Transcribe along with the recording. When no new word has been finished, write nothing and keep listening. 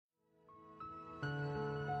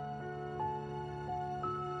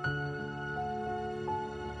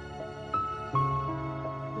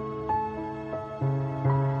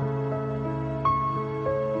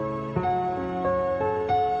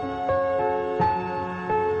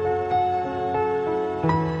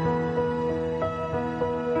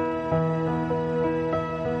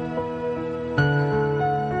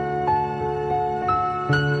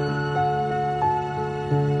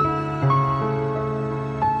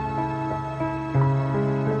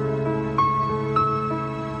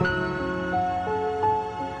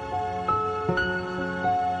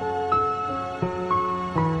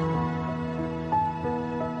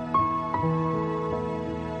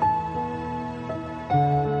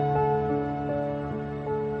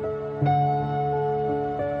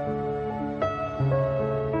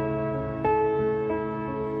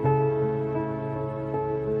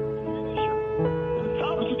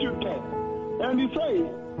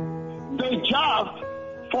the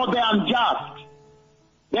just for the unjust.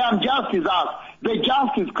 The unjust is us. The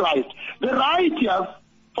just is Christ. The righteous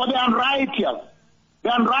for the unrighteous.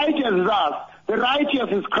 The unrighteous is us. The righteous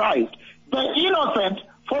is Christ. The innocent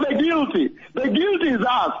for the guilty. The guilty is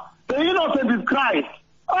us. The innocent is Christ.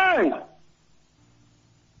 Hey!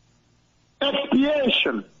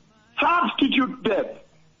 Expiation. Substitute death.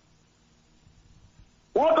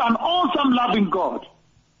 What an awesome loving God.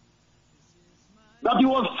 That he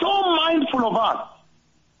was so mindful of us.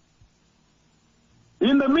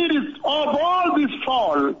 In the midst of all this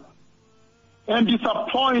fall and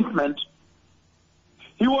disappointment,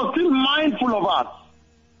 he was still mindful of us.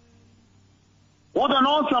 What an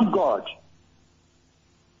awesome God.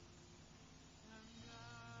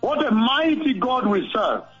 What a mighty God we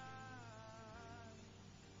serve.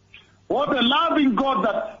 What a loving God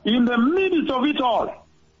that in the midst of it all,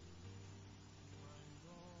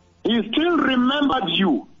 he still remembered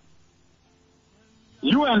you.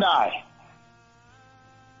 You and I.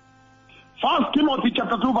 1 Timothy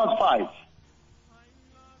chapter 2 verse 5.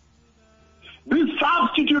 This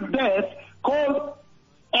substitute death called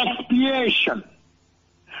expiation.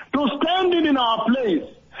 To stand in our place.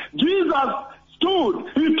 Jesus stood.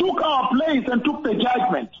 He took our place and took the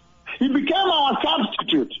judgment. He became our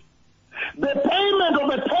substitute. The payment of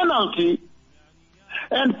a penalty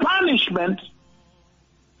and punishment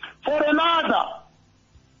for another.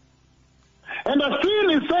 And the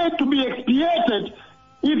sin is said to be expiated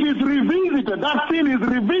if it's revisited. That sin is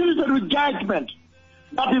revisited with judgment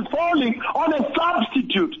that is falling on a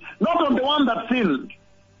substitute, not on the one that sinned.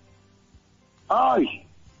 Aye.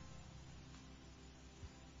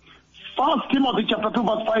 1 Timothy chapter 2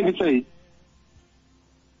 verse 5 it says,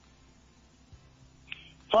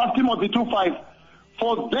 1 Timothy 2:5,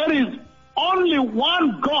 for there is only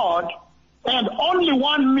one God and only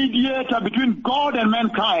one mediator between God and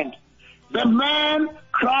mankind, the man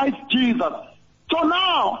Christ Jesus. So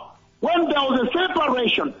now, when there was a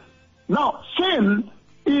separation, now sin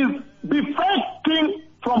is defecting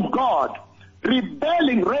from God,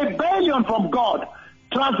 rebellion from God,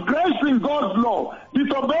 transgressing God's law,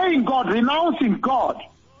 disobeying God, renouncing God,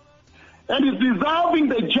 and is deserving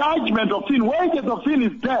the judgment of sin. Wages of sin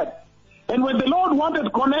is death. And when the Lord wanted to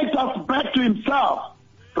connect us back to himself,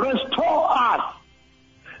 restore us,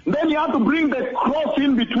 then he had to bring the cross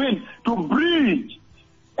in between to bridge.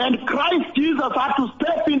 And Christ Jesus had to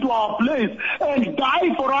step into our place and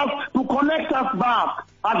die for us to connect us back,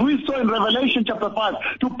 as we saw in Revelation chapter 5,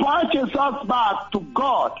 to purchase us back to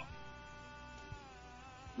God.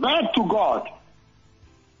 Back to God.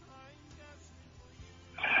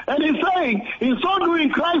 And he's saying, in so doing,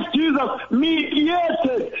 Christ Jesus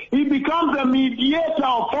mediated. He becomes a mediator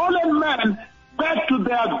of fallen men back to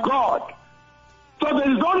their God. So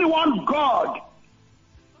there is only one God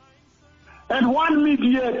and one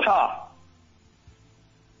mediator.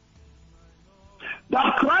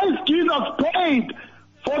 That Christ Jesus paid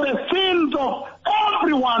for the sins of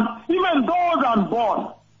everyone, even those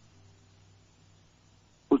unborn.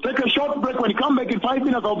 We'll take a short break. When you come back in 5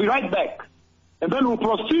 minutes, I'll be right back. And then we'll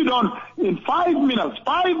proceed on in 5 minutes.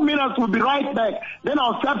 5 minutes, we'll be right back. Then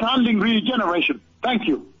I'll start handling regeneration. Thank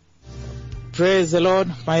you. Praise the Lord,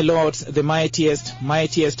 my Lord, the mightiest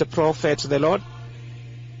prophet, the Lord.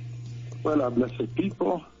 Well, our blessed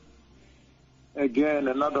people, again,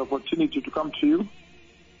 another opportunity to come to you.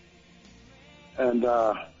 And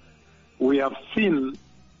we have seen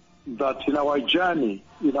that in our journey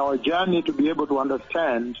to be able to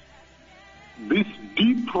understand this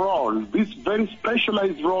deep role, this very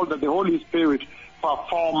specialized role that the Holy Spirit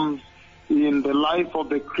performs in the life of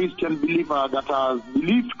the Christian believer that has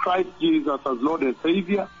believed Christ Jesus as Lord and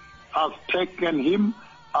Savior, has taken him,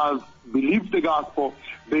 has believed the gospel,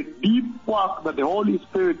 the deep work that the Holy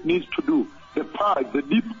Spirit needs to do, the purge, the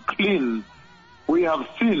deep clean. We have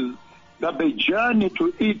seen that the journey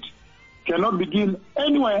to it cannot begin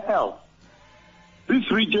anywhere else. This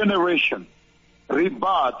regeneration,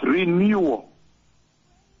 rebirth, renewal,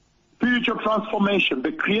 spiritual transformation,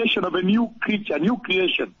 the creation of a new creature, a new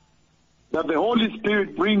creation that the Holy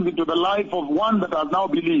Spirit brings into the life of one that has now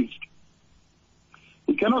believed.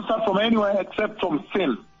 It cannot start from anywhere except from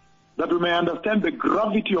sin, that we may understand the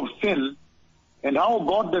gravity of sin and how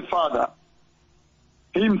God the Father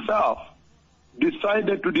himself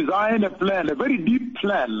decided to design a plan, a very deep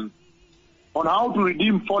plan on how to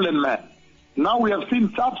redeem fallen man. Now we have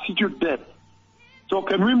seen substitute death. So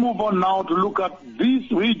can we move on now to look at this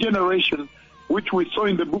regeneration which we saw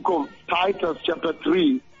in the book of Titus chapter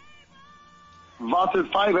 3, verses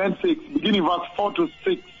 5 and 6, beginning verse 4 to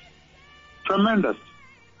 6. Tremendous.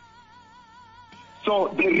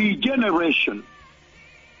 So the regeneration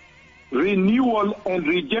renewal and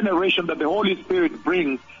regeneration that the Holy Spirit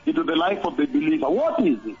brings into the life of the believer. What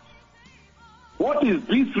is it? What is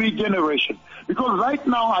this regeneration? Because right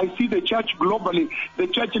now I see the church globally, the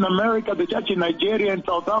church in America, the church in Nigeria, in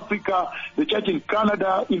South Africa, the church in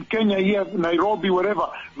Canada, in Kenya, here, Nairobi, wherever,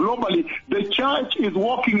 globally, the church is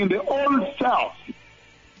walking in the old self.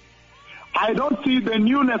 I don't see the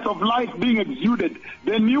newness of life being exuded,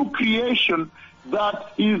 the new creation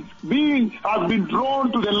that has been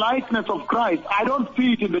drawn to the likeness of Christ. I don't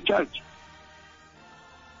see it in the church.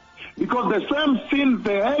 Because the same sins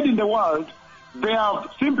they had in the world, they have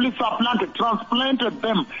simply supplanted, transplanted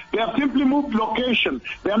them. They have simply moved location.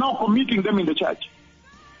 They are now committing them in the church.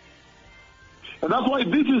 And that's why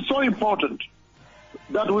this is so important,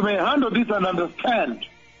 that we may handle this and understand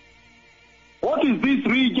what is this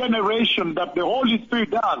regeneration that the Holy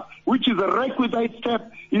Spirit does, which is a requisite step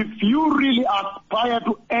if you really aspire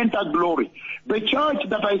to enter glory. The church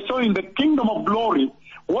that I saw in the kingdom of glory,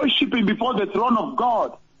 worshiping before the throne of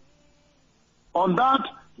God, on that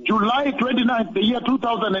July 29th, the year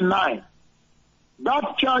 2009,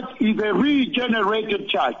 that church is a regenerated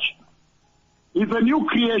church. It's a new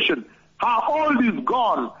creation. Her old is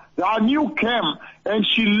gone. Her new came, and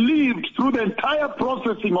she lived through the entire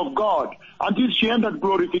processing of God until she entered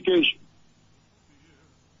glorification.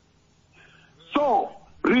 So,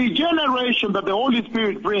 regeneration that the Holy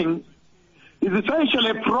Spirit brings is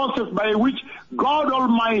essentially a process by which God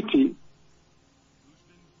Almighty,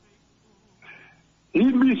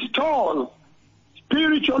 He bestows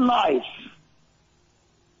spiritual life.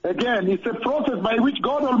 Again, it's a process by which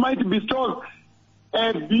God Almighty bestows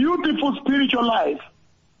a beautiful spiritual life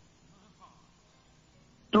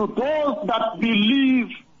to those that believe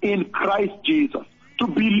in Christ Jesus. To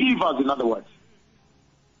believers, in other words.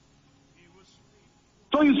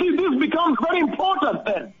 So you see, this becomes very important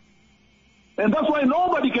then. And that's why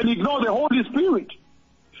nobody can ignore the Holy Spirit.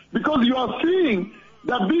 Because you are seeing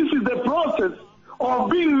that this is the process of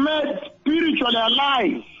being made spiritually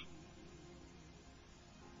alive.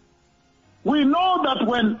 We know that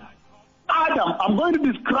when Adam, I'm going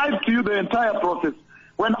to describe to you the entire process.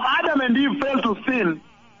 When Adam and Eve fell to sin,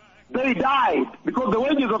 they died, because the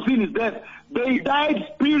wages of sin is death. They died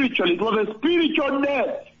spiritually. It was a spiritual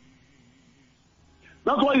death.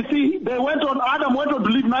 That's why you see, Adam went on to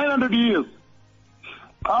live 900 years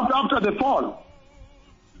after the fall.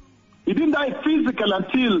 He didn't die physical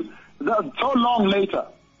until so long later.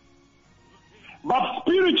 But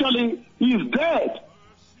spiritually, he is dead.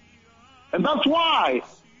 And that's why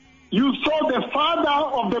you saw the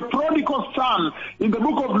father of the prodigal son in the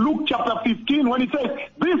book of Luke chapter 15 when he says,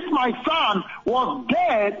 this my son was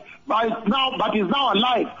dead but is now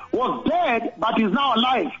alive. Was dead but is now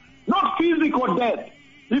alive. Not physical death.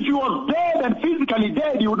 If he was dead and physically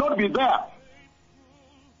dead, he would not be there.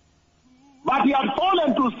 But he had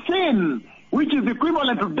fallen to sin, which is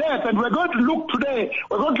equivalent to death. And we're going to look today,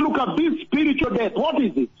 we're going to look at this spiritual death. What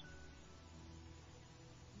is it?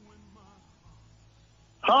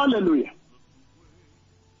 Hallelujah.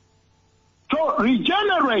 So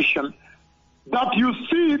regeneration, that you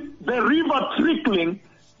see the river trickling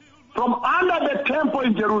from under the temple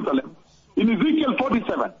in Jerusalem, in Ezekiel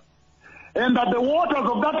 47, and that the waters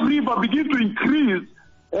of that river begin to increase,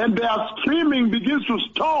 and their streaming begins to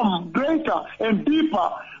storm greater and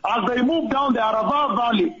deeper as they move down the Arava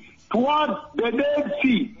Valley towards the Dead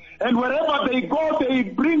Sea. And wherever they go, they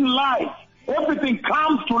bring life. Everything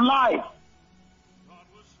comes to life.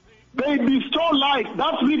 They bestow life.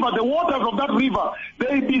 That river, the waters of that river,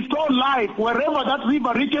 they bestow life. Wherever that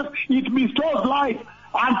river reaches, it bestows life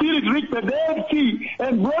until it reached the Dead Sea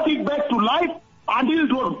and brought it back to life until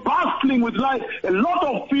it was bustling with life. A lot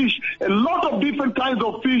of fish, a lot of different kinds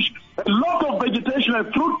of fish, a lot of vegetation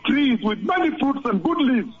and fruit trees with many fruits and good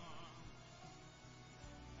leaves.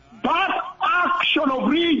 That action of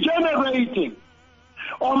regenerating,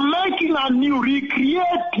 or making anew,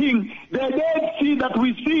 recreating the Dead Sea that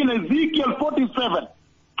we see in Ezekiel 47,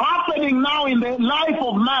 happening now in the life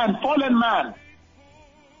of man, fallen man,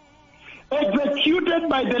 executed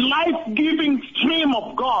by the life-giving stream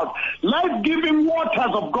of God, life-giving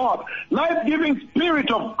waters of God, life-giving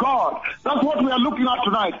Spirit of God. That's what we are looking at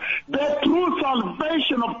tonight. The true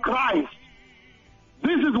salvation of Christ.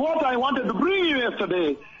 This is what I wanted to bring you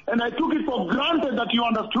yesterday, and I took it for granted that you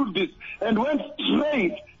understood this and went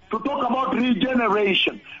straight to talk about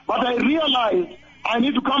regeneration. But I realized I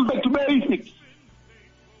need to come back to basics.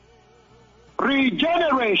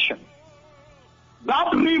 Regeneration.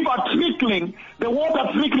 That river trickling, the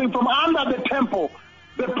water trickling from under the temple,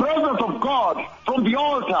 the presence of God from the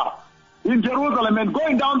altar, in Jerusalem and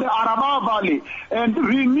going down the Arabah Valley and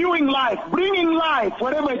renewing life, bringing life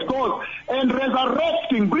wherever it goes, and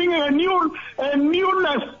resurrecting, bringing a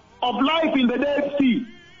newness of life in the Dead Sea.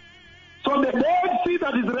 So the Dead Sea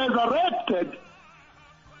that is resurrected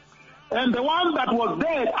and the one that was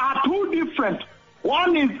dead are two different.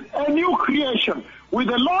 One is a new creation with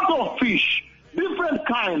a lot of fish, different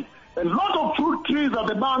kinds, a lot of fruit trees at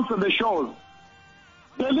the banks and the shores.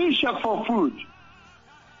 Delicious for food.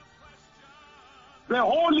 The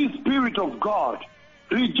Holy Spirit of God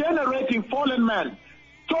regenerating fallen man.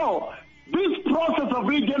 So this process of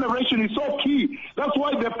regeneration is so key. That's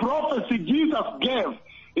why the prophecy Jesus gave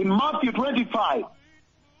in Matthew 25,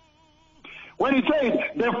 when he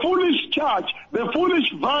said, the foolish church, the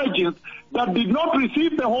foolish virgins that did not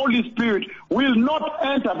receive the Holy Spirit will not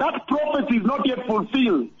enter. That prophecy is not yet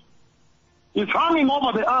fulfilled. It's hanging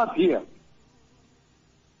over the earth here.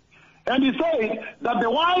 And he said that the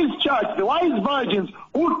wise church, the wise virgins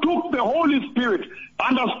who took the Holy Spirit,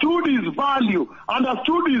 understood his value,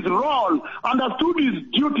 understood his role, understood his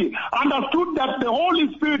duty, understood that the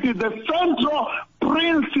Holy Spirit is the central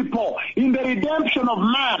principle in the redemption of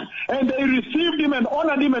man, and they received him and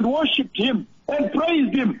honored him and worshipped him and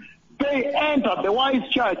praised him. They entered the wise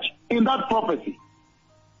church in that prophecy.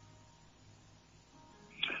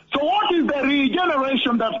 So what is the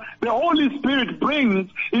regeneration that the Holy Spirit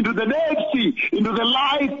brings into the Dead Sea, into the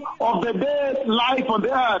life of the dead, life on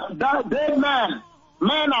the earth? That dead man,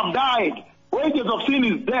 men have died, wages of sin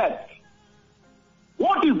is death.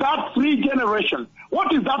 What is that regeneration?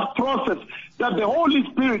 What is that process that the Holy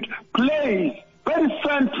Spirit plays very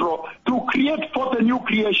central to create forth a new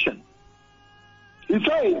creation? He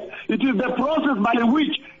says it is the process by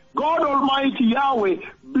which God Almighty Yahweh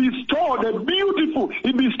bestowed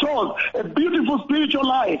He bestows a beautiful spiritual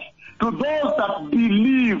life to those that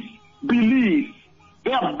believe.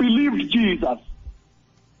 They have believed Jesus.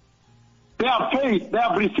 They have faith. They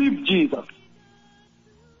have received Jesus.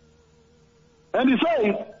 And he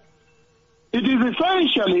says, it is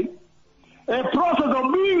essentially a process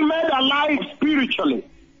of being made alive spiritually.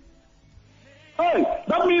 Hey,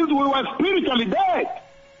 that means we were spiritually dead.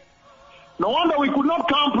 No wonder we could not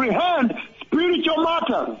comprehend spiritual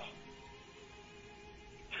matters.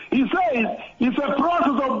 He says it's a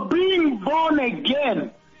process of being born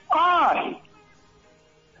again. That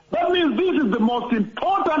means this is the most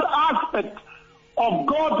important aspect of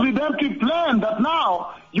God's redemptive plan, that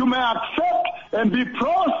now you may accept and be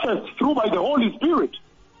processed through by the Holy Spirit.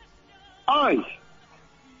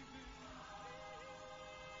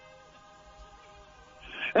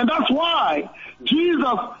 And that's why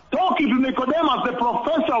Jesus, talking to Nicodemus, the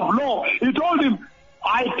professor of law, he told him,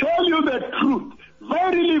 I tell you the truth.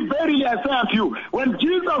 Verily, verily, I say unto you. When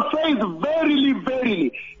Jesus says verily,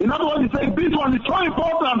 verily, in other words, he says this one is so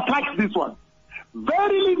important, catch this one.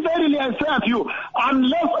 Verily, verily, I say unto you,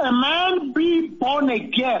 unless a man be born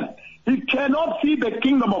again, he cannot see the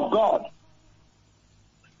kingdom of God.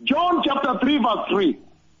 John chapter 3, verse 3.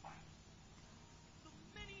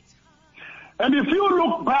 And if you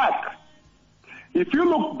look back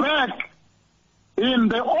in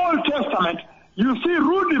the Old Testament, you see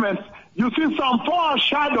rudiments, you see some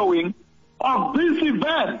foreshadowing of this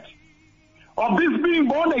event, of this being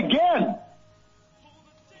born again.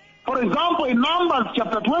 For example, in Numbers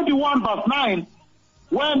chapter 21, verse 9,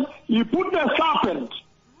 when he put the serpent,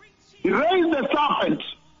 he raised the serpent,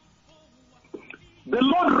 the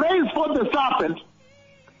Lord raised forth the serpent,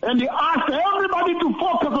 and he asked everybody to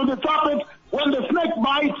focus on the serpent when the snake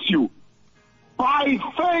bites you. By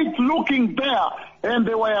faith looking there, and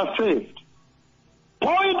they were saved.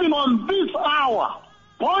 Pointing to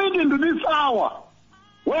this hour,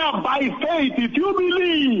 where by faith, if you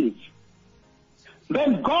believe,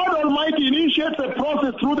 then God Almighty initiates a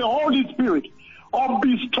process through the Holy Spirit of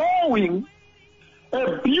bestowing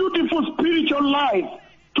a beautiful spiritual life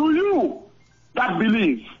to you that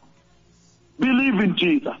believe. Believe in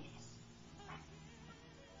Jesus.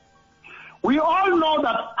 We all know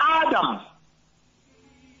that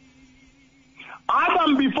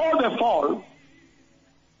Adam before the fall,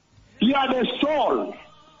 he had a soul.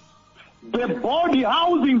 The body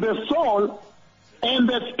housing the soul and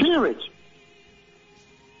the spirit.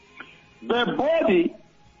 The body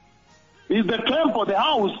is the temple, the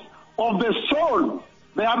house of the soul,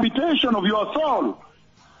 the habitation of your soul.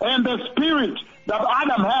 And the spirit that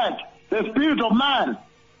Adam had, the spirit of man.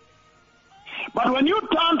 But when you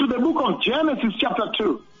turn to the book of Genesis chapter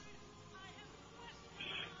 2,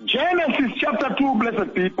 Genesis chapter 2,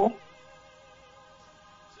 blessed people,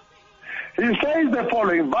 he says the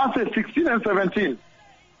following, verses 16 and 17.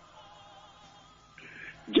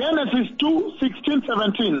 Genesis 2, 16,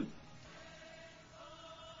 17.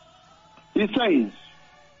 he says,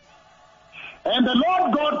 and the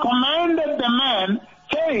Lord God commanded the man,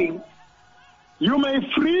 saying, you may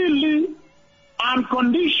freely,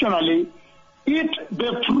 unconditionally eat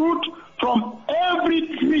the fruit from every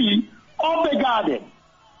tree of the garden,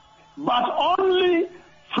 but only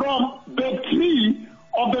from the tree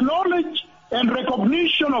of the knowledge and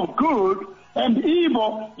recognition of good and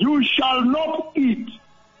evil you shall not eat.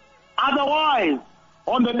 Otherwise,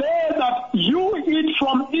 on the day that you eat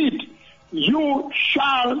from it, you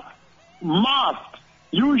shall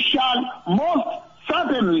most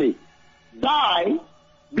certainly die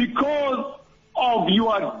because of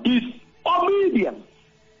your disobedience.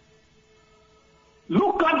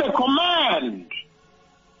 Look at the command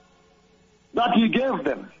that he gave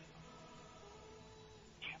them.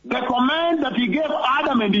 The command that he gave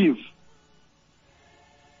Adam and Eve.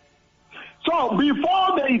 So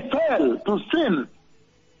before they fell to sin,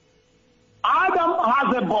 Adam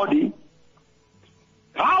has a body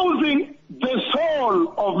housing the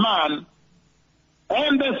soul of man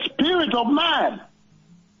and the spirit of man.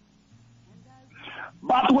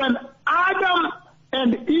 But when Adam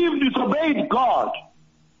and Eve disobeyed God,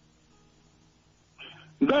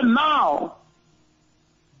 then now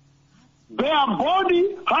their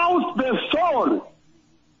body housed the soul,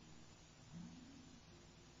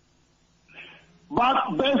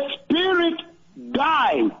 but the spirit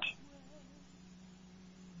died.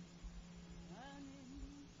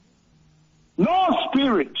 No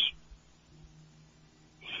spirit.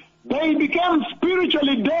 They became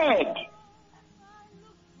spiritually dead.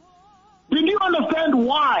 Did you understand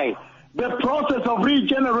why the process of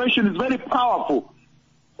regeneration is very powerful,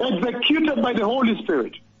 executed by the Holy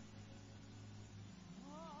Spirit?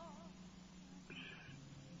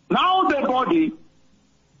 Now the body,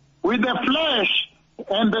 with the flesh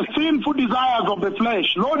and the sinful desires of the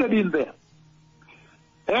flesh loaded in there,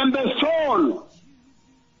 and the soul,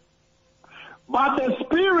 but the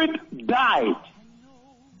spirit died.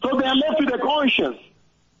 So they are left with a conscience,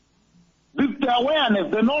 with the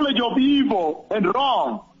awareness, the knowledge of evil and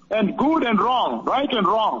wrong, and good and wrong, right and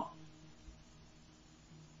wrong,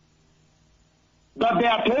 that they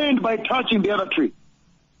attained by touching the other tree.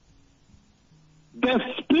 The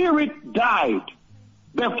spirit died,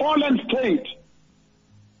 the fallen state.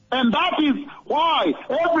 And that is why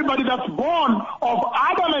everybody that's born of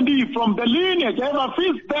Adam and Eve from the lineage ever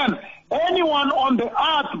since then, anyone on the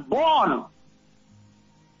earth born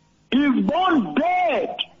is born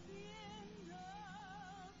dead.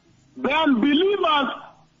 The unbelievers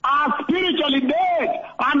are spiritually dead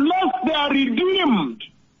unless they are redeemed.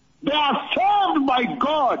 They are saved by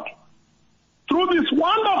God through this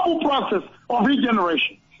wonderful process of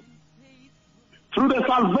regeneration, through the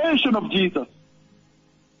salvation of Jesus.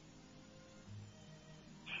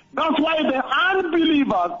 That's why the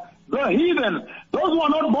unbelievers, the heathen, those who are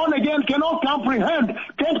not born again can't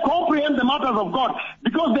comprehend the matters of God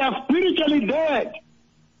because they are spiritually dead.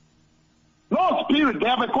 No spirit. They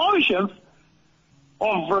have a conscience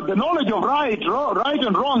of the knowledge of right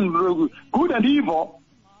and wrong, good and evil.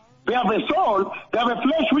 They have a soul. They have a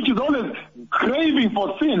flesh which is always craving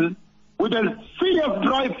for sin with a serious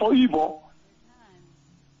drive for evil.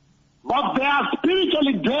 But they are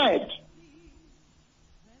spiritually dead.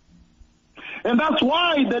 And that's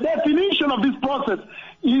why the definition of this process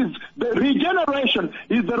is the regeneration,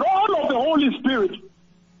 is the role of the Holy Spirit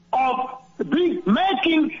of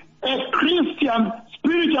making a Christian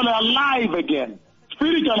spiritually alive again,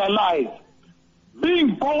 spiritually alive,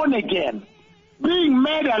 being born again, being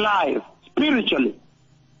made alive spiritually.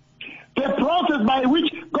 The process by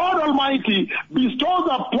which God Almighty bestows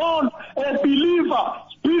upon a believer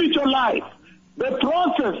spiritual life. The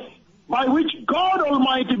process by which God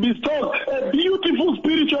Almighty bestows a beautiful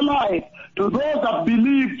spiritual life to those that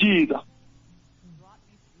believe Jesus.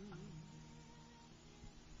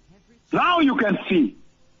 Now you can see,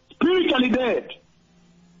 spiritually dead,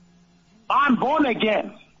 and born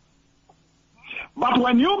again. But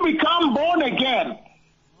when you become born again,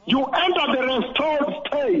 you enter the restored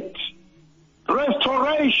state,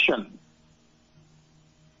 restoration.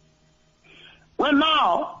 When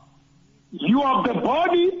now you have the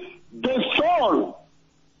body, the soul,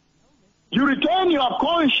 you retain your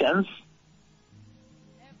conscience,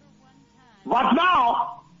 but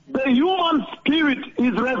now the human spirit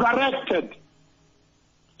is resurrected.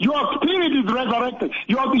 Your spirit is resurrected.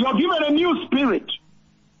 You're given a new spirit.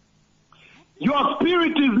 Your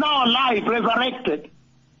spirit is now alive, resurrected.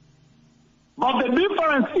 But the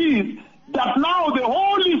difference is that now the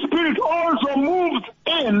Holy Spirit also moves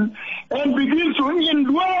in and begins to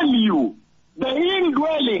indwell you. The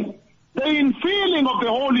indwelling, the infilling of the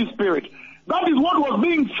Holy Spirit. That is what was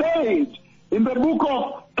being said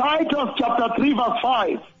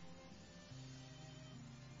life.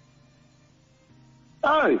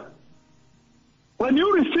 Hey, when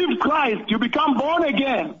you receive Christ, you become born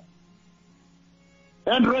again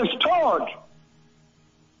and restored.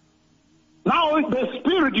 Now the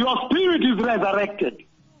spirit, your spirit is resurrected.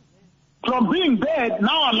 From being dead,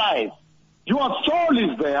 now alive. Your soul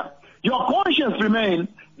is there. Your conscience remains.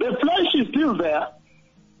 The flesh is still there.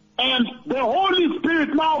 And the Holy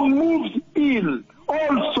Spirit now moves in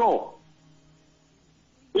also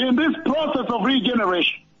in this process of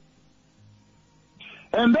regeneration.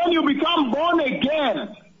 And then you become born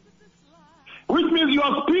again, which means you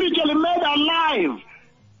are spiritually made alive.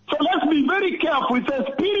 So let's be very careful. It's a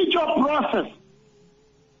spiritual process.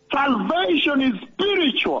 Salvation is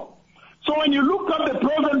spiritual. So when you look at the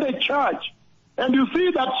present-day church, and you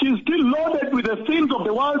see that she's still loaded with the sins of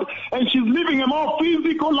the world, and she's living a more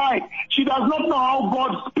physical life, she does not know how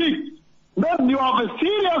God speaks, then you have a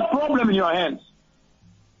serious problem in your hands.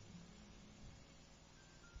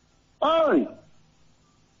 Oh.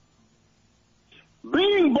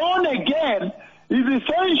 Being born again is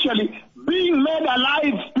essentially being made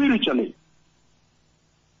alive spiritually.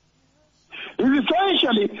 It's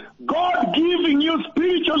essentially God giving you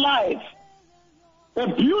spiritual life. A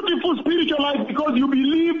beautiful spiritual life because you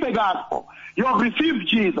believe the gospel. You have received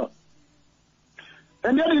Jesus.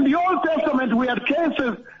 And yet in the Old Testament we had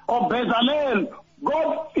cases of Bezalel.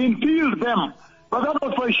 God infilled them. But that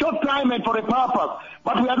was for a short time and for a purpose.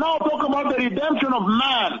 But we are now talking about the redemption of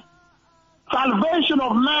man. Salvation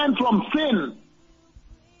of man from sin.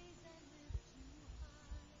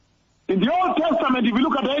 In the Old Testament, if you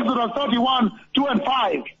look at Exodus 31, 2 and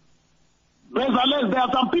 5, Bezalel, there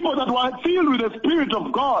are some people that were filled with the Spirit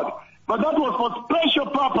of God, but that was for special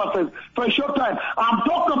purposes, for a short time. I'm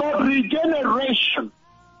talking about regeneration.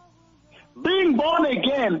 Being born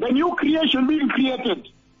again, the new creation being created.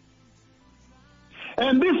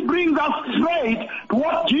 And this brings us straight to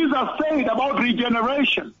what Jesus said about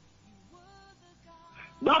regeneration.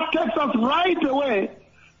 That takes us right away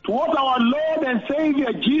to what our Lord and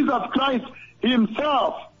Savior Jesus Christ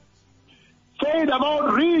himself said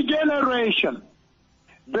about regeneration.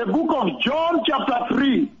 The book of John chapter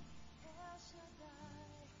 3.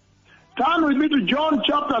 Turn with me to John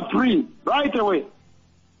chapter 3 right away.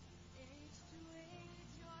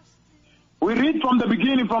 We read from the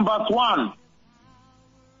beginning from verse 1.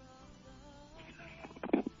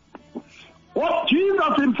 What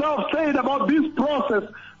Jesus himself said about this process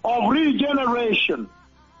of regeneration.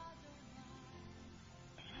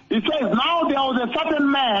 He says, now there was a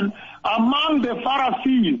certain man among the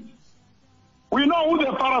Pharisees. We know who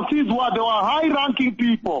the Pharisees were. They were high-ranking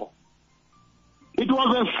people. It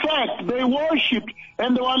was a sect. They worshipped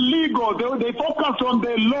and they were legal. They focused on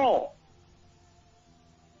the law.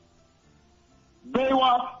 They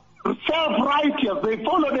were self-righteous. They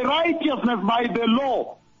followed the righteousness by the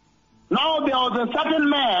law. Now there was a certain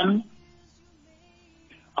man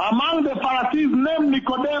among the Pharisees named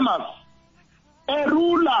Nicodemus, a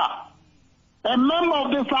ruler, a member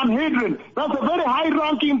of the Sanhedrin. That's a very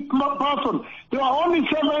high-ranking person. There were only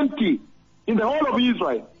 70 in the whole of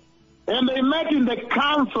Israel. And they met in the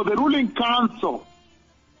council, the ruling council.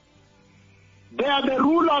 They are the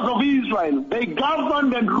rulers of Israel. They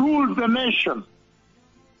governed and ruled the nation.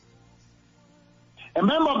 A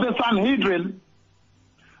member of the Sanhedrin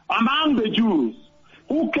among the Jews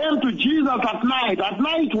who came to Jesus at night. At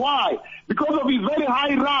night, why? Because of his very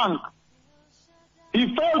high rank.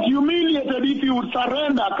 He felt humiliated if he would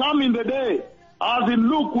surrender, come in the day. As in,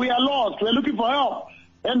 look, we are lost, we're looking for help.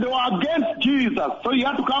 And they were against Jesus, so he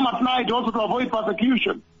had to come at night also to avoid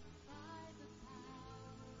persecution.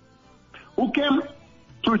 Who came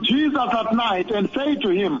to Jesus at night and said to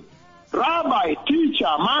him, Rabbi, teacher,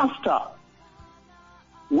 master,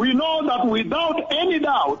 we know that without any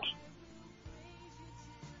doubt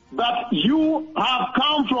that you have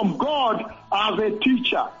come from God as a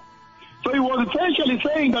teacher. So he was essentially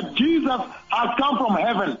saying that Jesus has come from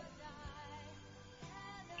heaven.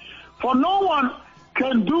 For no one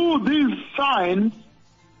can do these signs,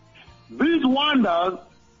 these wonders,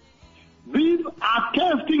 these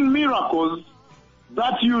attesting miracles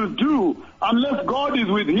that you do unless God is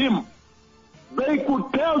with him. They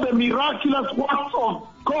could tell the miraculous works of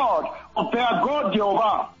God, of their God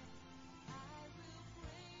Jehovah,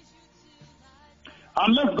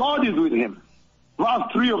 unless God is with him. Verse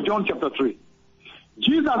 3 of John chapter 3.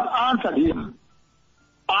 Jesus answered him,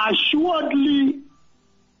 I assure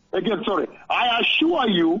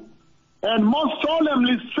you, and most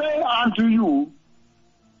solemnly say unto you,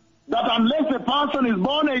 that unless a person is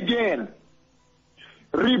born again,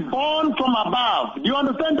 reborn from above. Do you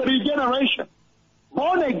understand the regeneration?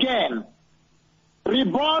 Born again,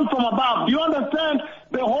 reborn from above. Do you understand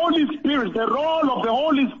the Holy Spirit, the role of the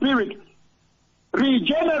Holy Spirit,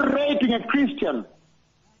 regenerating a Christian,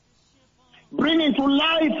 bringing to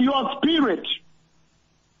life your spirit,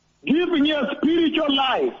 giving you a spiritual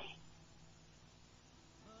life?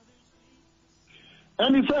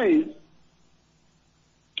 And he says,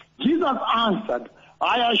 Jesus answered,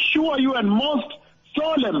 I assure you and most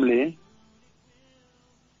solemnly,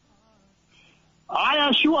 I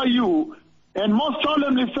assure you and most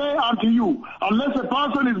solemnly say unto you, unless a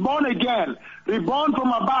person is born again, reborn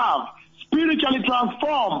from above, spiritually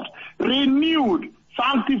transformed, renewed,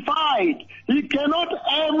 sanctified, he cannot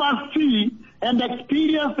ever see and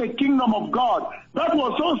experience the kingdom of God. That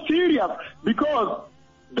was so serious because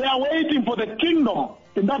they are waiting for the kingdom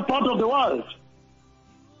in that part of the world.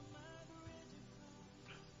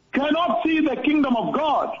 Cannot see the kingdom of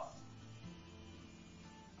God.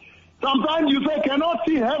 Sometimes you say cannot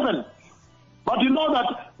see heaven, but you know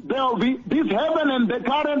that there will be this heaven and the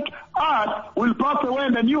current earth will pass away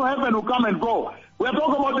and the new heaven will come and go. We are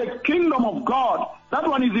talking about the kingdom of God. That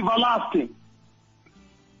one is everlasting.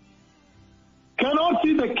 Cannot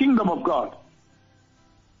see the kingdom of God.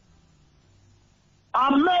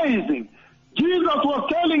 Amazing. Jesus was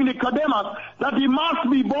telling Nicodemus that he must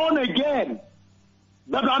be born again.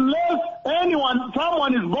 That unless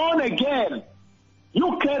someone is born again,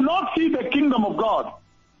 you cannot see the kingdom of God.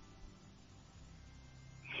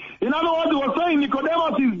 In other words, he was saying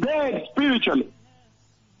Nicodemus is dead spiritually.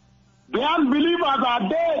 The unbelievers are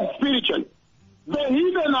dead spiritually. The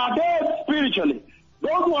heathen are dead spiritually.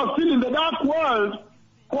 Those who are still in the dark world,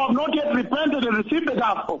 who have not yet repented and received the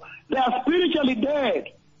gospel, they are spiritually dead.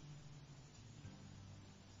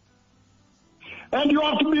 And you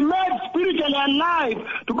have to be made spiritually alive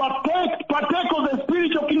to partake of the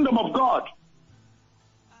spiritual kingdom of God.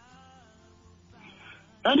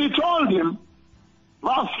 And he told him,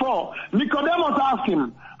 verse 4, Nicodemus asked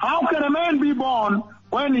him, how can a man be born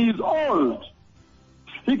when he is old?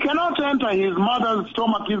 He cannot enter his mother's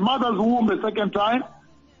stomach, his mother's womb a second time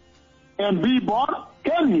and be born,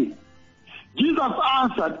 can he? Jesus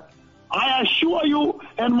answered, I assure you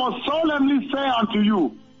and most solemnly say unto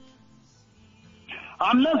you,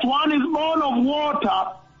 unless one is born of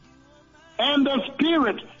water and the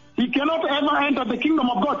Spirit, he cannot ever enter the kingdom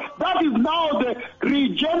of God. That is now the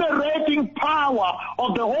regenerating power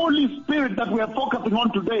of the Holy Spirit that we are focusing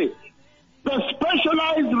on today. The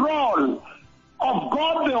specialized role of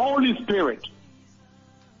God the Holy Spirit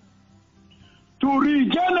to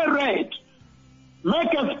regenerate,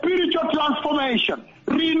 make a spiritual transformation,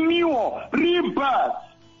 renewal, rebirth,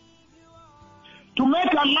 to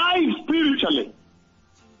make alive spiritually,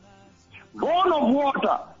 born of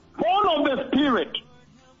water, born of the Spirit.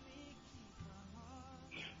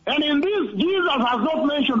 And in this, Jesus has not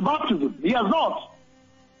mentioned baptism. He has not.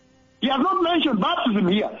 He has not mentioned baptism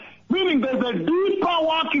here. Meaning there's a deeper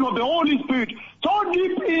working of the Holy Spirit, so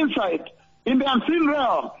deep insight in the unseen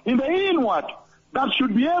realm, in the inward, that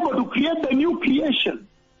should be able to create the new creation.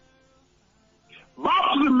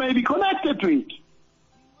 Baptism may be connected to it.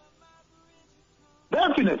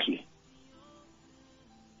 Definitely.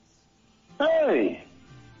 Hey.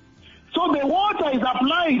 So the water is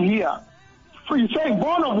applied here. So he's saying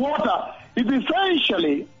born of water is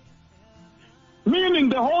essentially meaning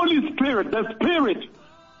the Holy Spirit, the Spirit,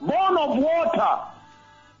 born of water,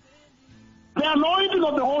 the anointing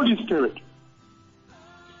of the Holy Spirit,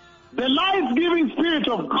 the life-giving Spirit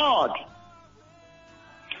of God.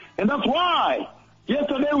 And that's why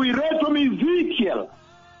yesterday we read from Ezekiel,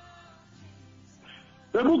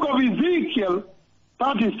 the book of Ezekiel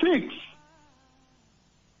 36.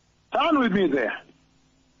 Turn with me there.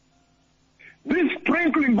 This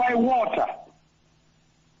sprinkling by water.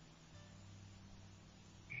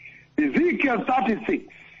 Ezekiel 36.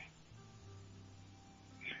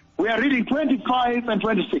 We are reading 25 and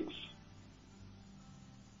 26.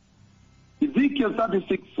 Ezekiel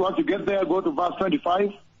 36, once you get there, go to verse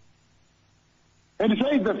 25. And it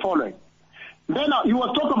says the following. Then he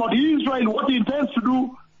was talking about Israel, what he intends to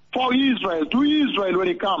do for Israel, to Israel when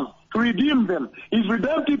he comes, to redeem them, his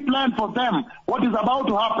redemptive plan for them, what is about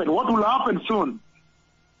to happen, what will happen soon,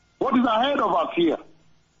 what is ahead of us here.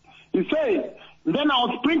 He says, then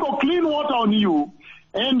I'll sprinkle clean water on you,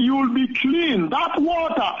 and you will be clean. That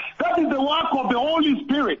water, that is the work of the Holy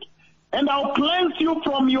Spirit. And I'll cleanse you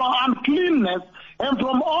from your uncleanness and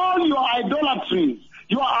from all your idolatries,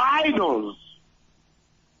 your idols.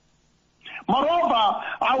 Moreover,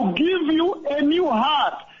 I'll give you a new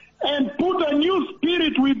heart and put a new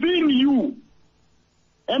spirit within you.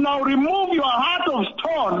 And I'll remove your heart of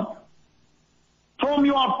stone from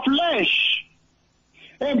your flesh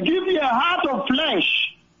and give thee a heart of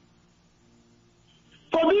flesh.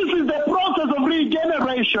 So this is the process of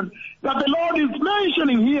regeneration that the Lord is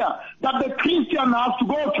mentioning here, that the Christian has to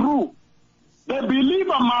go through. The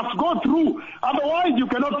believer must go through. Otherwise, you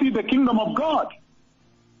cannot see the kingdom of God.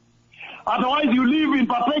 Otherwise, you live in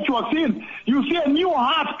perpetual sin. You see a new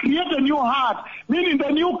heart, create a new heart, meaning the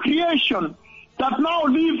new creation that now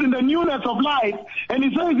lives in the newness of life. And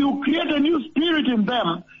he says you create a new spirit in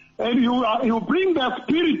them, and you bring their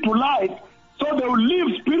spirit to life, so they will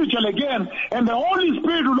live spiritual again. And the Holy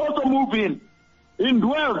Spirit will also move in,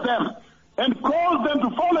 indwells them, and cause them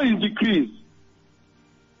to follow his decrees.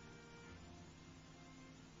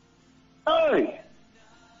 Hey!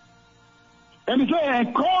 And he said,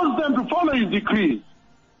 and cause them to follow his decrees.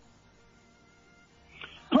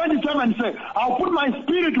 27 says, I'll put my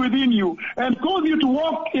spirit within you and cause you to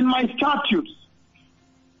walk in my statutes.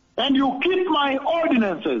 And you keep my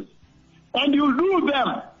ordinances, and you do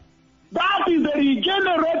them. That is the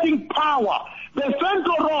regenerating power, the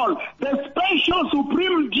central role, the special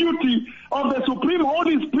supreme duty of the supreme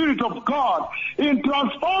Holy Spirit of God in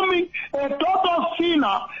transforming a total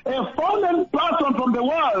sinner, a fallen person from the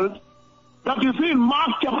world, that you see in Mark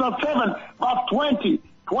chapter 7, verse 20,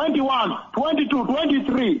 21, 22,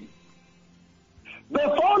 23.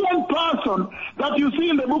 The fallen person that you see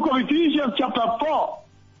in the book of Ephesians chapter 4,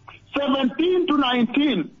 17 to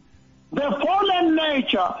 19. The fallen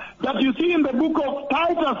nature that you see in the book of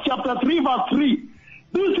Titus chapter 3, verse 3.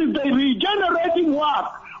 This is the regenerating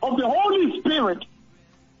work of the Holy Spirit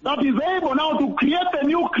that is able now to create a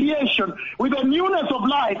new creation with a newness of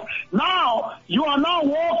life. Now, you are now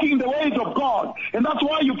walking the ways of God. And that's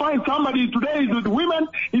why you find somebody today is with women,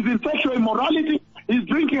 is in sexual immorality, is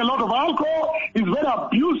drinking a lot of alcohol, is very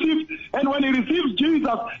abusive, and when he receives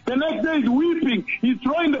Jesus, the next day he's weeping, he's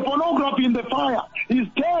throwing the pornography in the fire, he's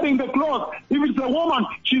tearing the clothes. If it's a woman,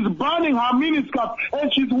 she's burning her miniskirt,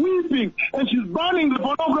 and she's weeping, and she's burning the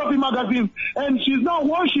pornography magazines, and she's now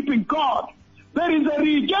worshiping God. There is a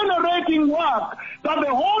regenerating work that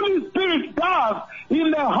the Holy Spirit does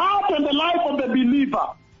in the heart and the life of the believer.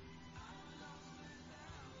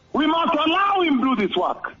 We must allow him to do this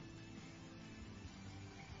work.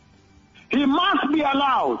 He must be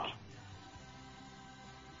allowed.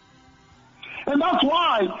 And that's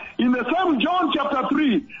why in the same John chapter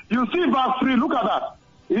 3, you see verse 3, look at that.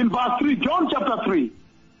 In verse 3, John chapter 3.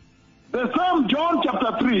 The same John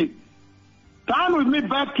chapter 3. Turn with me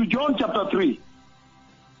back to John chapter 3.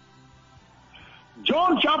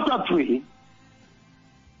 John chapter 3.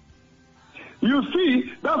 You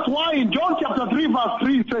see, that's why in John chapter 3 verse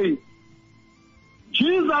 3 says,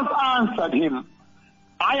 Jesus answered him,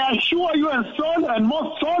 I assure you and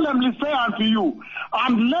most solemnly say unto you,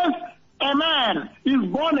 unless a man is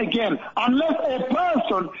born again, unless a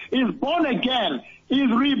person is born again,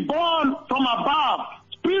 is reborn from above,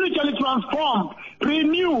 spiritually transformed,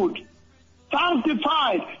 renewed,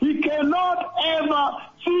 sanctified, he cannot ever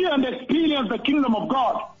see and experience the kingdom of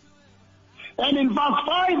God. And in verse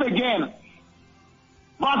 5 again,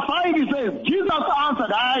 verse 5 he says, Jesus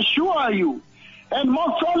answered, I assure you, and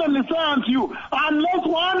most solemnly say unto you, unless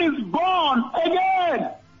one is born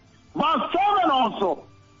again. Verse 7 also,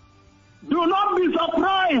 do not be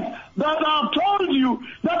surprised that I have told you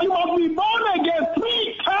that you must be born again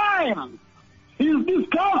 3 times. He's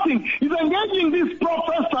discussing, he's engaging this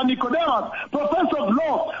professor, Nicodemus, professor of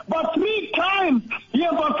law, but 3 times he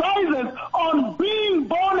emphasizes on being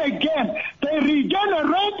born again, the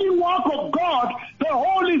regenerating work of God, the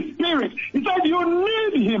Holy Spirit. He said you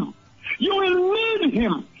need him. You will need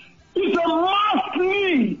him. It's a must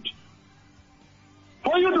need.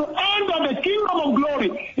 For you to enter the kingdom of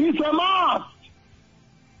glory, it's a must.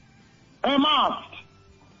 A must.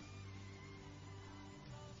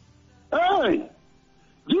 Hey,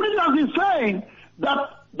 Jesus is saying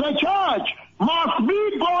that the church must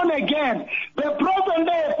be born again. The present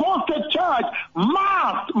day apostate church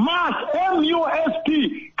must,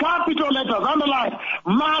 M-U-S-T, capital letters, underline,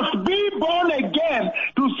 must be born again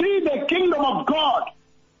to see the kingdom of God.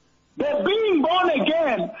 The being born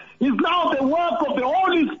again is now the work of the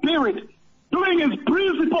Holy Spirit doing his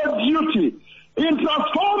principal duty in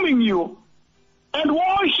transforming you and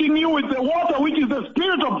washing you with the water which is the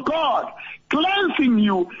Spirit of God, cleansing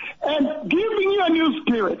you and giving you a new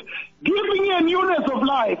spirit, giving you a newness of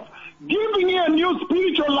life, giving you a new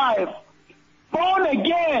spiritual life, born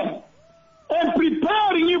again, and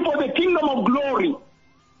preparing you for the kingdom of glory.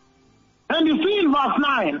 And you see in verse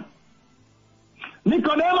 9,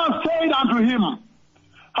 Nicodemus said unto him,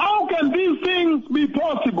 how can these things be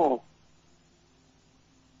possible?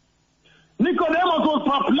 Nicodemus was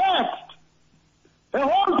perplexed, a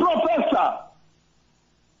whole professor,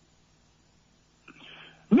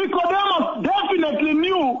 Nicodemus definitely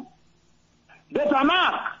knew the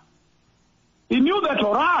Tanakh. He knew the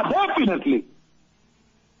Torah, definitely.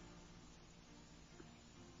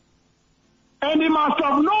 And he must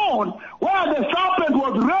have known where the serpent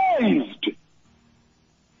was raised.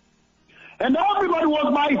 And everybody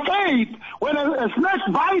was by faith. When a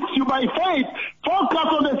snake bites you by faith, focus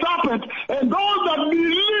on the serpent. And those that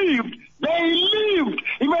believed, they lived,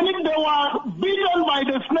 even if they were bitten by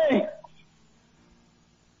the snake.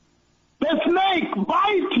 The snake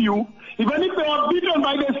bites you, even if they were bitten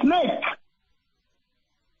by the snake.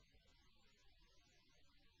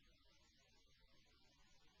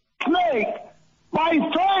 Snake, by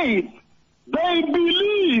faith, they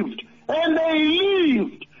believed and they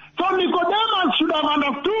lived. So Nicodemus should have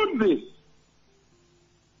understood this.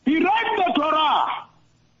 He read the Torah.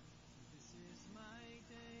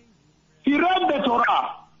 He read the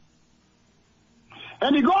Torah.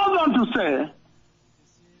 And he goes on to say,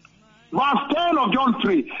 verse 10 of John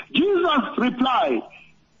 3, Jesus replied,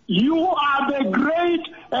 "You are the great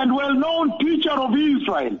and well-known teacher of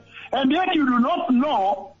Israel, and yet you do not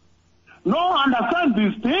know, nor understand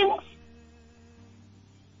these things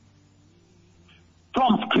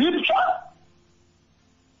from Scripture?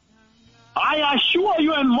 I assure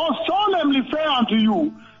you and most solemnly say unto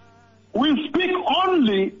you, we speak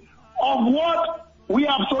only of what we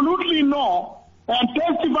absolutely know and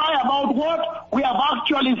testify about what we have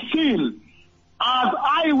actually seen as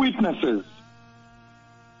eyewitnesses.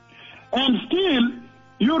 And still,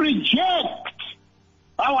 you reject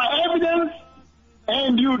our evidence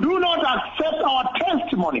and you do not accept our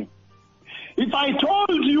testimony. If I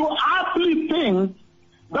told you earthly things,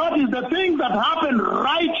 that is the things that happen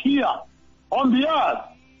right here on the earth,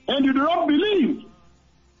 and you do not believe,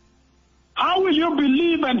 how will you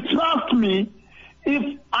believe and trust me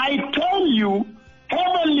if I tell you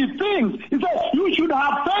heavenly things? He said, you should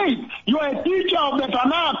have faith. You are a teacher of the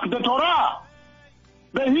Tanakh, the Torah,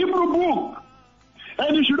 the Hebrew book.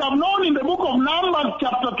 And you should have known in the book of Numbers,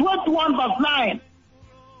 chapter 21, verse 9,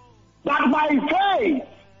 that by faith,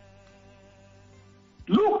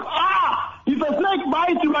 look up. If a snake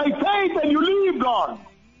bites you by faith and you lived on,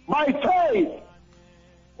 by faith,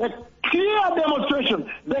 a clear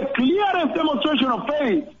demonstration, the clearest demonstration of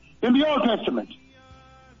faith in the Old Testament,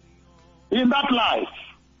 in that life.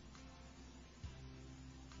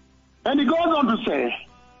 And he goes on to say,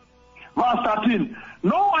 verse 13,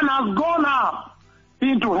 no one has gone up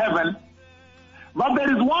into heaven, but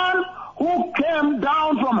there is one who came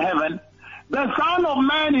down from heaven, the Son of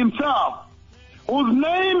Man himself, whose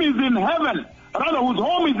name is in heaven, rather whose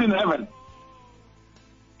home is in heaven.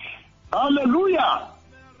 Hallelujah.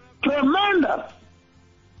 Tremendous.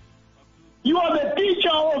 You are the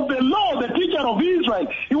teacher of the law, the teacher of Israel.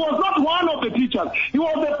 He was not one of the teachers. He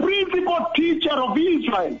was the principal teacher of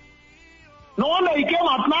Israel. No wonder he came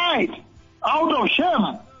at night out of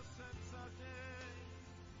shame.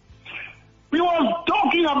 He was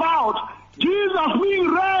talking about Jesus being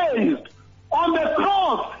raised on the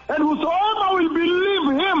cross, and whosoever will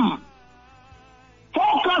believe him,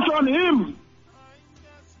 focus on him,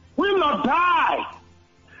 will not die,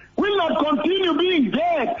 will not continue being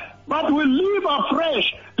dead, but will live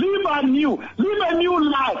afresh, live anew, live a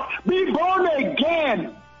new life, be born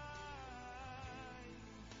again.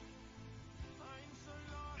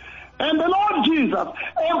 And the Lord Jesus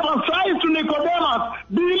emphasized to Nicodemus,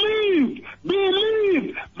 believe,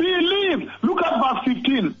 believe, believe. Look at verse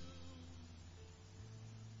 15.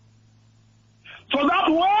 So that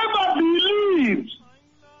whoever believes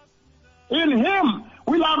in him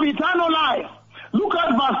will have eternal life. Look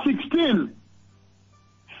at verse 16.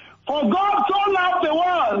 For God so loved the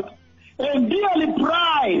world and dearly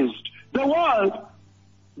prized the world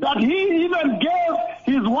that he even gave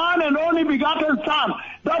his one and only begotten Son,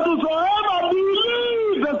 that whosoever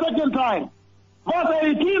believes, the second time, verse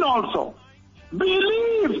 18 also,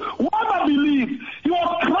 believes, whoever believes, he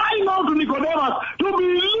was crying out to Nicodemus to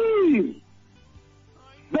believe.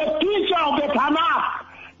 The teacher of the Tanakh,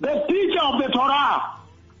 the teacher of the Torah,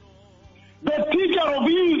 the teacher of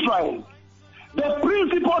Israel, the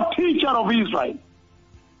principal teacher of Israel.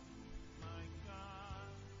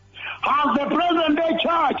 Has the present day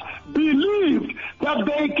church believed that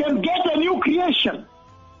they can get a new creation?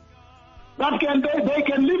 That they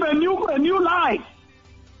can live a new life?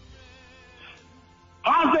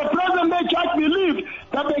 Has the present day church believed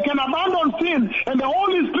that they can abandon sin and the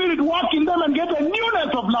Holy Spirit work in them and get a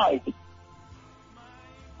newness of life?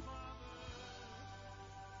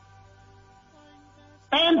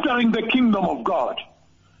 Entering the kingdom of God,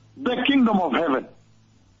 the kingdom of heaven.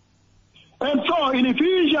 And so in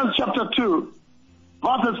Ephesians chapter 2,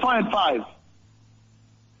 verses 4 and 5,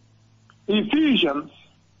 Ephesians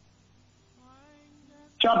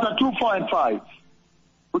chapter 2, 4 and 5.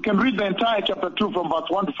 We can read the entire chapter 2 from verse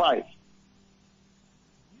 1 to 5.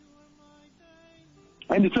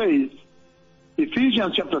 And it says,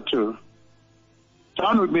 Ephesians chapter 2,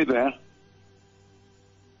 turn with me there.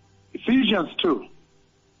 Ephesians 2.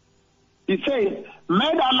 It says,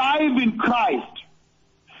 made alive in Christ.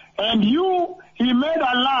 And you, he made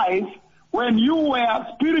alive when you were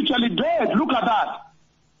spiritually dead. Look at that.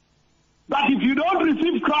 That if you don't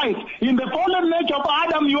receive Christ, in the fallen nature of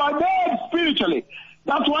Adam, you are dead spiritually.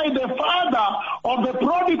 That's why the father of the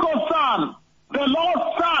prodigal son, the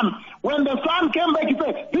lost son, when the son came back, he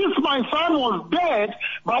said, this my son was dead,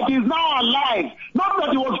 but is now alive. Not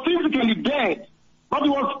that he was physically dead, but he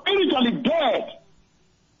was spiritually dead.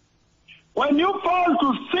 When you fall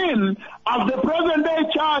to sin, as the present day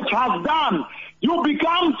church has done, you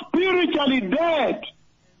become spiritually dead.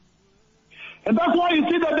 And that's why you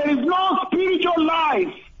see that there is no spiritual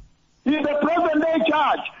life in the present day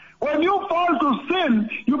church. When you fall to sin,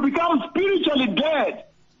 you become spiritually dead.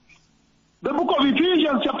 The book of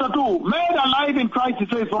Ephesians chapter 2, made alive in Christ, it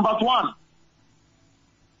says from verse 1.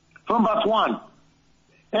 From verse 1.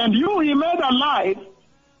 And you he made alive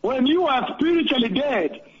when you were spiritually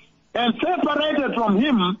dead and separated from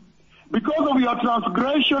him because of your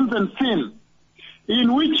transgressions and sin,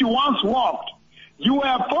 in which you once walked. You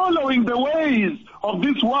were following the ways of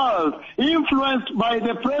this world, influenced by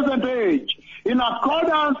the present age, in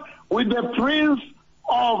accordance with the prince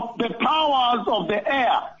of the powers of the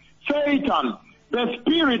air, Satan, the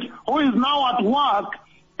spirit who is now at work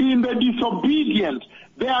in the disobedient,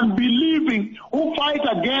 the unbelieving, who fight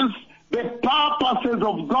against the purposes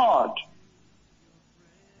of God.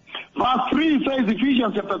 Verse 3 says,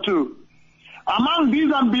 Ephesians chapter 2, among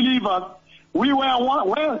these unbelievers, we all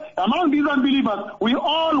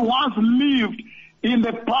once lived in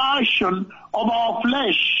the passion of our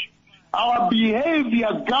flesh, our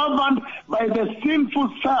behavior governed by the sinful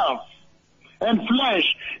self and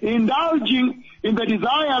flesh, indulging in the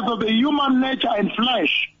desires of the human nature and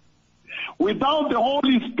flesh, without the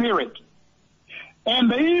Holy Spirit,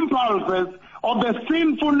 and the impulses of the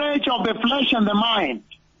sinful nature of the flesh and the mind.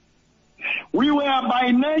 We were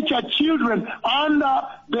by nature children under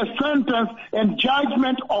the sentence and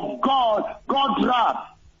judgment of God, God's wrath,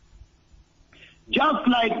 just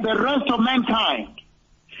like the rest of mankind.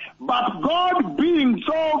 But God, being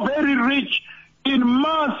so very rich in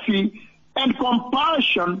mercy and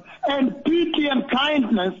compassion and pity and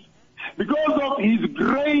kindness, because of his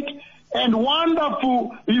great and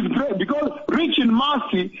wonderful, because rich in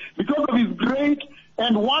mercy, because of his great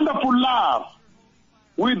and wonderful love,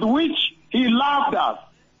 with which he loved us.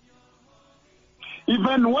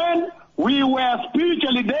 Even when we were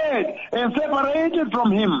spiritually dead and separated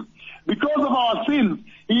from him because of our sins,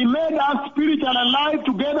 he made us spiritually alive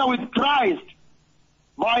together with Christ.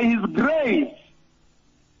 By his grace,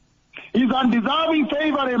 his undeserving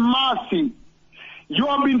favor and mercy, you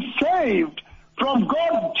have been saved from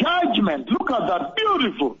God's judgment. Look at that,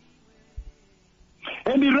 beautiful.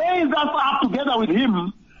 And he raised us up together with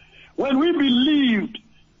him when we believed,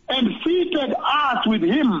 and seated us with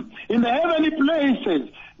him in the heavenly places,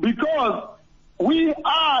 because we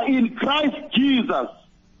are in Christ Jesus.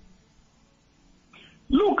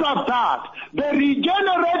 Look at that, the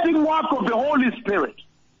regenerating work of the Holy Spirit.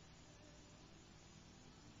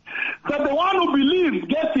 That the one who believes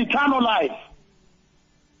gets eternal life.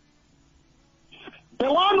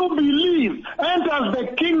 The one who believes enters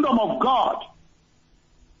the kingdom of God.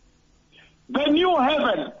 The new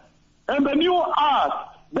heaven and the new earth,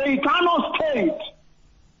 the eternal state,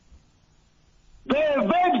 the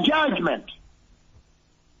evade judgment.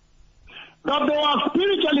 That they were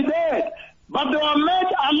spiritually dead, but they were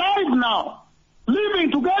made alive now,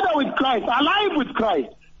 living together with Christ, alive with Christ,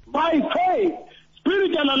 by faith,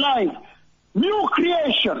 spiritual alive, new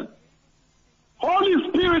creation. Holy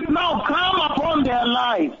Spirit now come upon their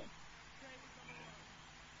lives.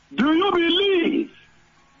 Do you believe?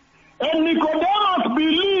 And Nicodemus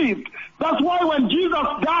believed. That's why when Jesus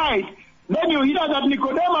died, then you hear that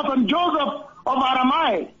Nicodemus and Joseph of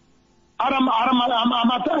Arimathea,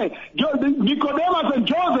 Nicodemus and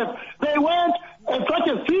Joseph, they went, such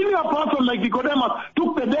a senior person like Nicodemus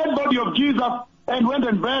took the dead body of Jesus and went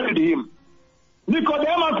and buried him.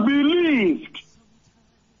 Nicodemus believed.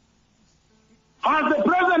 Has the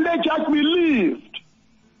present day church believed?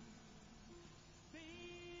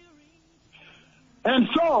 And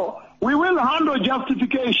so, we will handle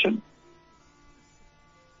justification.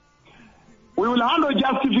 We will handle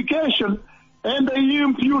justification and the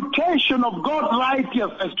imputation of God's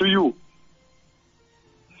righteousness to you.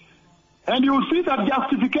 And you will see that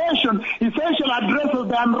justification essentially addresses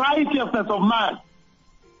the unrighteousness of man.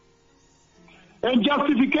 And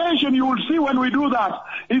justification, you will see when we do that,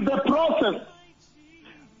 is the process,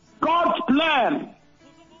 God's plan,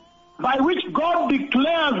 by which God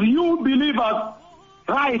declares you believers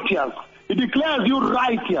righteous. He declares you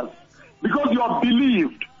righteous because you have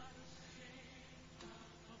believed.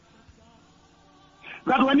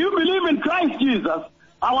 That when you believe in Christ Jesus,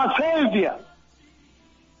 our Savior,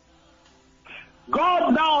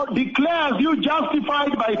 God now declares you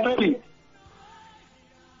justified by faith.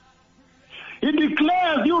 He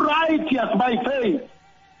declares you righteous by faith.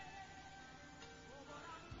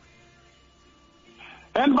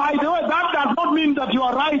 And by the way, that does not mean that you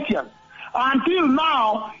are righteous. Until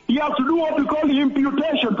now, he has to do what we call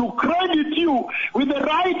imputation, to credit you with the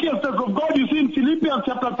righteousness of God. You see in Philippians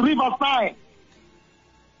chapter 3 verse 9.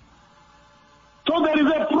 So there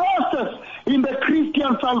is a process in the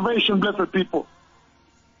Christian salvation, blessed people.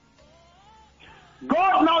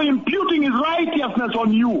 God now imputing his righteousness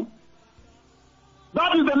on you.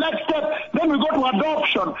 That is the next step. Then we go to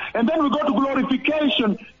adoption, and then we go to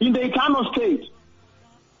glorification in the eternal state.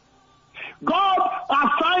 God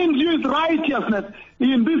assigns you his righteousness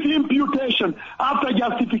in this imputation after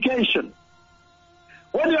justification.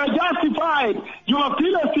 When you are justified, you are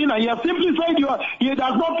still a sinner. He has simply said he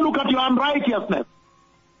does not look at your unrighteousness.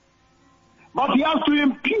 But he has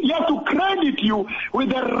to credit you with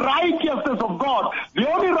the righteousness of God.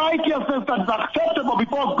 The only righteousness that is acceptable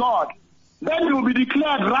before God. Then you will be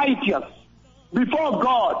declared righteous before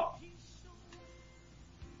God.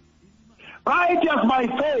 Righteous by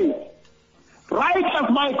faith.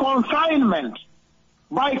 Righteous by consignment.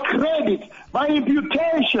 By credit. By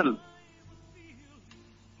imputation.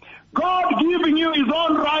 God giving you his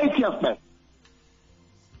own righteousness.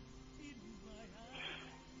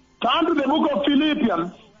 Turn to the book of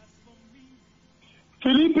Philippians.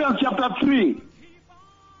 Philippians chapter 3.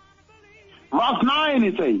 Verse 9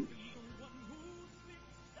 it says.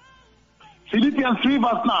 Philippians 3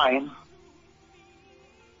 verse 9.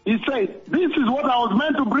 He says, this is what I was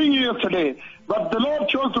meant to bring you yesterday, but the Lord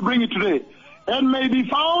chose to bring it today. And may be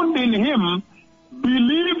found in him,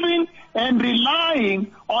 believing and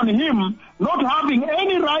relying on him, not having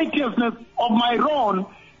any righteousness of my own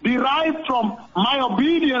derived from my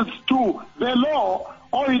obedience to the law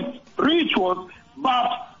or its rituals,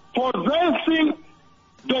 but possessing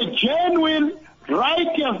the genuine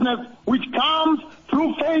righteousness which comes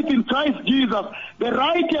through faith in Christ Jesus, the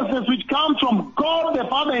righteousness which comes from God the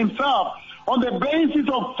Father himself on the basis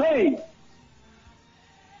of faith.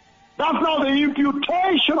 That's now the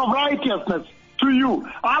imputation of righteousness to you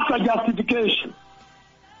after justification.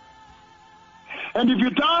 And if you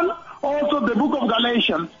turn also the book of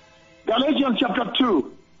Galatians, Galatians chapter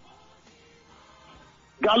 2.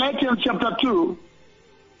 Galatians chapter 2,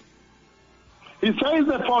 it says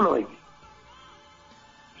the following.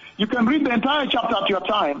 You can read the entire chapter at your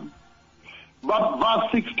time, but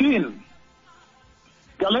verse 16.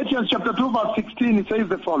 Galatians chapter 2 verse 16, it says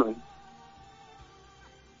the following.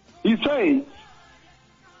 He says,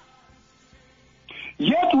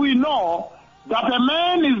 yet we know that a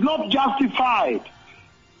man is not justified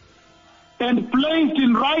and placed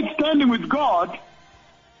in right standing with God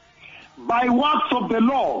by works of the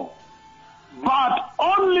law, but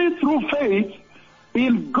only through faith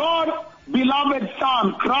in God's beloved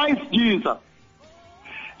Son, Christ Jesus.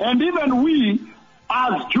 And even we,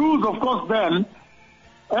 as Jews, of course, then,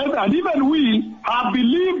 and even we have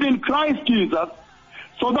believed in Christ Jesus,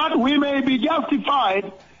 so that we may be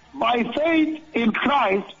justified by faith in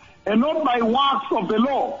Christ and not by works of the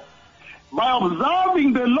law. By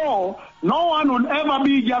observing the law, no one will ever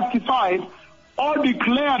be justified or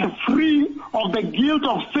declared free of the guilt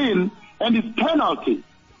of sin and its penalty.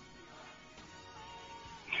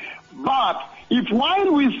 But if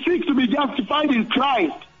while we seek to be justified in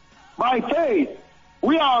Christ by faith,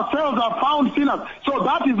 we ourselves are found sinners. So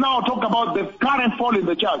that is now talk about the current fall in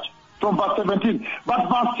the church from verse 17. But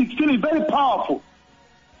verse 16 is very powerful.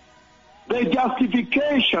 The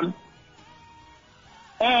justification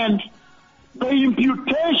and the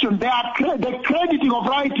imputation, the crediting of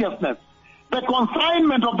righteousness, the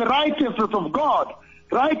consignment of the righteousness of God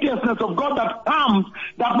that comes,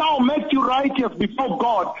 that now makes you righteous before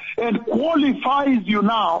God and qualifies you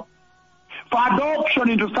now for adoption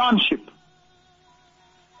into sonship.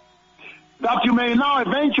 That you may now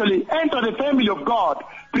eventually enter the family of God,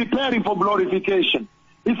 preparing for glorification.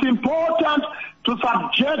 It's important to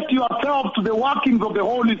subject yourself to the workings of the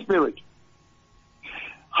Holy Spirit.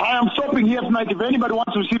 I am stopping here tonight. If anybody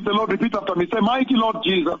wants to receive the Lord, repeat after me. Say, mighty Lord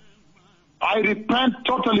Jesus, I repent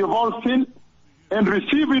totally of all sin. and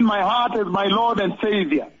receive in my heart as my Lord and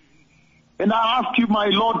Savior. And I ask you, my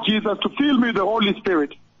Lord Jesus, to fill me with the Holy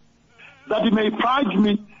Spirit, that He may purge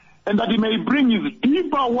me and that He may bring His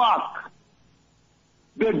deeper work,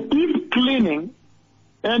 the deep cleaning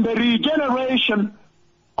and the regeneration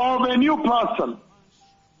of a new person,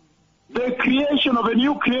 the creation of a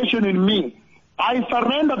new creation in me. I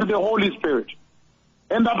surrender to the Holy Spirit,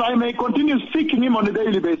 and that I may continue seeking Him on a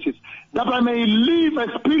daily basis, that I may live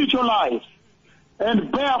a spiritual life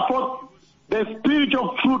and bear forth the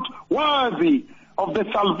spiritual fruit worthy of the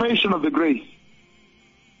salvation of the grace.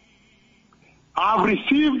 I've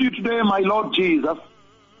received you today, my Lord Jesus,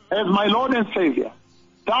 as my Lord and Savior.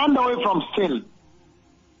 Turned away from sin.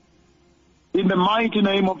 In the mighty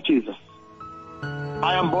name of Jesus,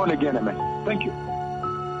 I am born again, amen. Thank you.